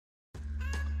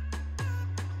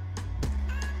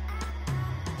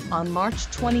On March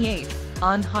 28,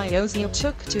 Ahn Hyoseop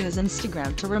took to his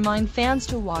Instagram to remind fans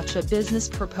to watch a business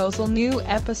proposal new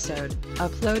episode,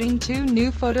 uploading 2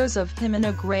 new photos of him in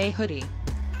a grey hoodie.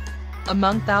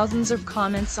 Among thousands of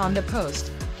comments on the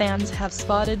post, fans have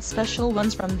spotted special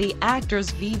ones from the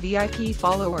actor's VVIP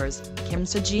followers, Kim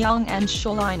Sejeong and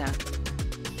Seol Inah.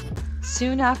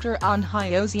 Soon after Ahn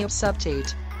Hyoseop's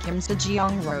update, Kim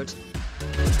Sejeong wrote,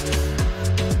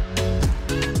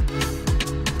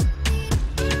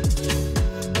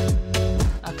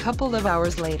 A couple of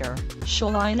hours later,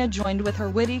 Seol Inah joined with her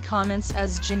witty comments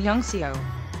as Ahn Hyoseop.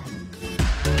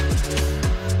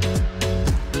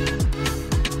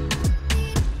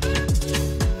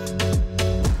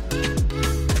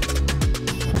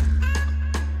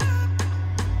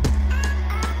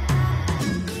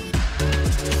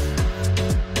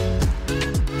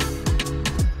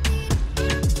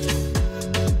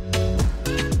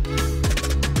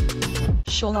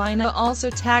 Seol Inah also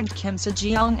tagged Kim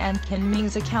Sejeong and Kim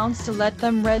Ming's accounts to let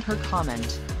them read her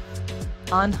comment.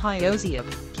 Ahn Hyoseop,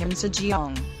 Kim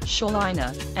Sejeong, Seol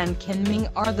Inah, and Kim Ming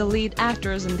are the lead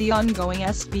actors in the ongoing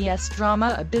SBS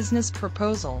drama A Business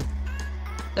Proposal.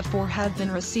 The 4 have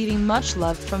been receiving much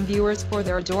love from viewers for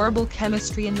their adorable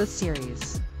chemistry in the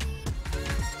series.